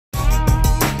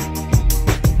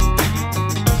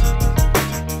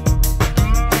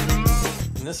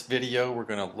this video, we're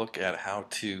going to look at how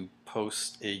to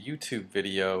post a YouTube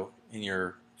video in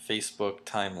your Facebook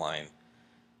timeline.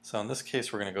 So in this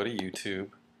case, we're going to go to YouTube.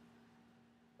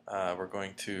 We're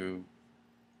going to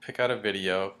pick out a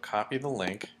video, copy the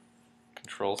link,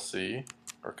 Control C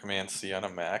or Command C on a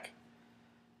Mac.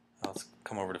 Let's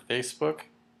come over to Facebook,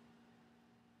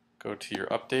 go to your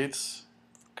updates,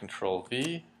 Control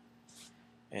V,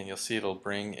 and you'll see it'll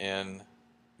bring in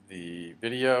the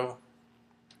video.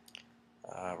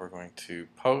 We're going to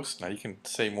post. Now you can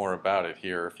say more about it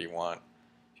here if you want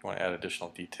to add additional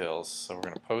details. So we're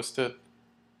going to post it,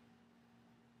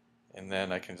 and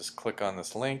then I can just click on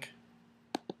this link,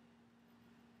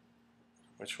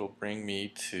 which will bring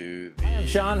me to the I'm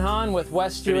John Hahn with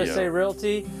West video. USA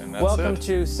Realty. And that's Welcome it.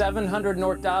 to 700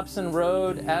 North Dobson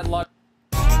Road at Luck.